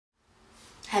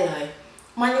Hello,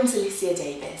 my name's Alicia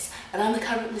Davis and I'm the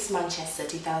current Miss Manchester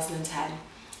 2010.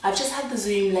 I've just had the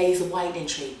Zoom laser whitening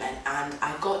treatment and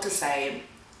I've got to say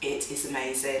it is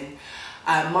amazing.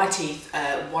 My teeth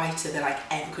are whiter than I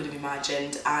ever could have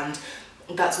imagined, and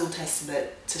that's all testament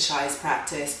to Shai's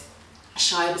practice.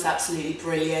 Shai was absolutely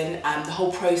brilliant, the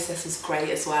whole process was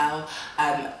great as well.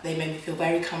 They made me feel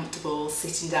very comfortable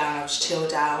sitting down. I was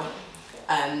chilled out.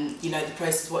 You know, the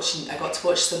process I got to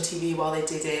watch some TV while they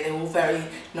did it. They were all very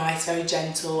nice, very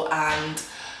gentle, and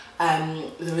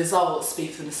the results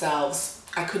speak for themselves.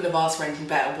 I couldn't have asked for anything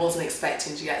better. I wasn't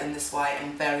expecting to get them this white.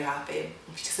 I'm very happy. If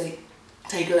you just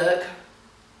take a look.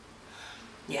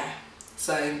 Yeah,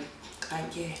 so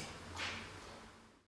thank you.